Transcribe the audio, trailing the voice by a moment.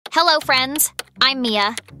Hello, friends. I'm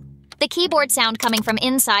Mia. The keyboard sound coming from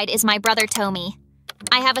inside is my brother Tommy.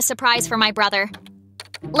 I have a surprise for my brother.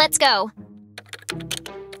 Let's go.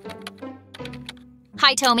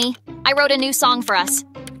 Hi, Tommy. I wrote a new song for us.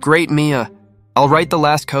 Great, Mia. I'll write the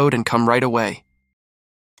last code and come right away.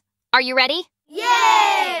 Are you ready?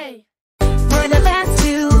 Yay! We're the best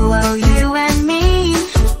duo, you and me.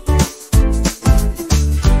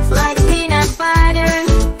 Like peanut butter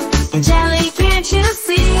and jelly, can't you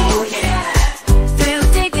see? Oh yeah! Through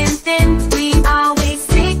thick and thin, we always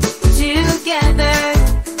stick together.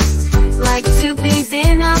 Like two peas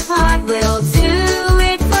in a pod, we'll do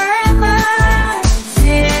it forever.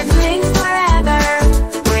 Siblings forever,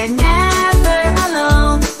 we're never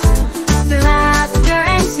alone. The laughter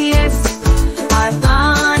and tears, our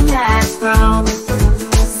bond has grown.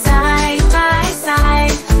 Side by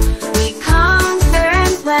side, we conquer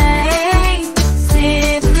and play.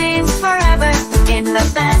 Siblings forever, in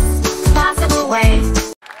the best possible way.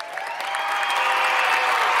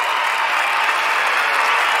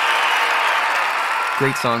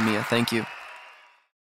 Great song, Mia. Thank you.